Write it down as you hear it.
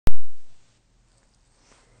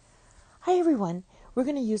Hi everyone, we're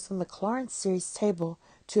going to use the Maclaurin series table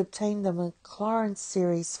to obtain the Maclaurin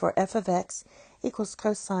series for f of x equals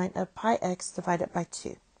cosine of pi x divided by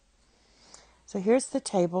 2. So here's the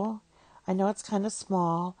table. I know it's kind of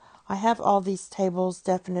small. I have all these tables,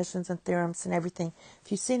 definitions, and theorems and everything.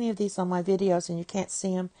 If you see any of these on my videos and you can't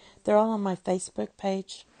see them, they're all on my Facebook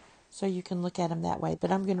page, so you can look at them that way.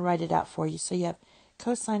 But I'm going to write it out for you. So you have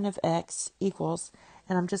cosine of x equals,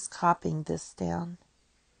 and I'm just copying this down.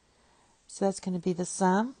 So that's going to be the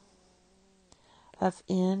sum of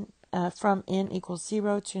n from n equals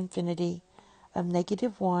 0 to infinity of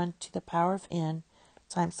negative 1 to the power of n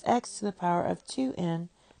times x to the power of 2n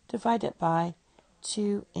divided by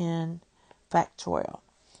 2n factorial.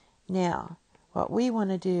 Now, what we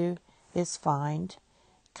want to do is find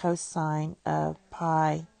cosine of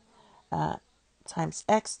pi times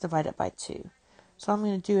x divided by 2. So all I'm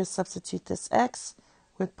going to do is substitute this x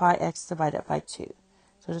with pi x divided by 2.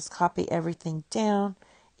 So just copy everything down.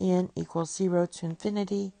 N equals 0 to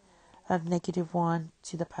infinity of negative 1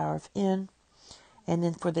 to the power of n. And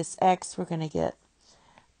then for this x, we're going to get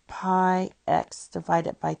pi x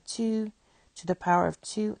divided by 2 to the power of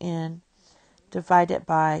 2n divided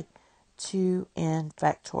by 2n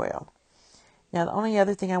factorial. Now, the only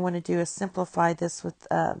other thing I want to do is simplify this with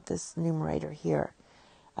this numerator here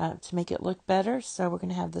to make it look better. So we're going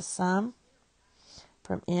to have the sum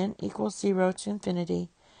from n equals 0 to infinity.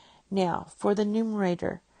 Now, for the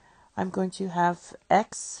numerator, I'm going to have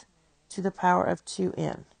x to the power of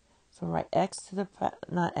 2n. So write x to the,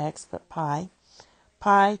 not x, but pi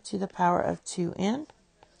to the power of 2n.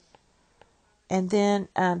 And then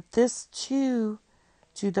this 2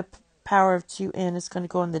 to the power of 2n is going to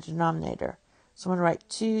go in the denominator. So I'm going to write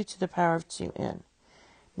 2 to the power of 2n.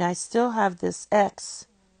 Now I still have this x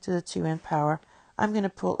to the 2n power. I'm going to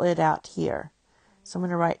pull it out here. So I'm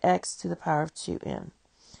going to write x to the power of 2n.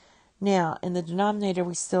 Now, in the denominator,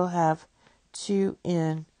 we still have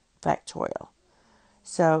 2n factorial.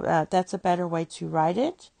 So that's a better way to write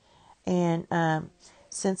it. And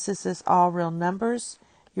since this is all real numbers,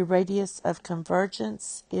 your radius of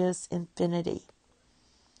convergence is infinity.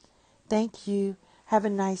 Thank you. Have a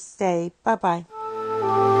nice day. Bye-bye.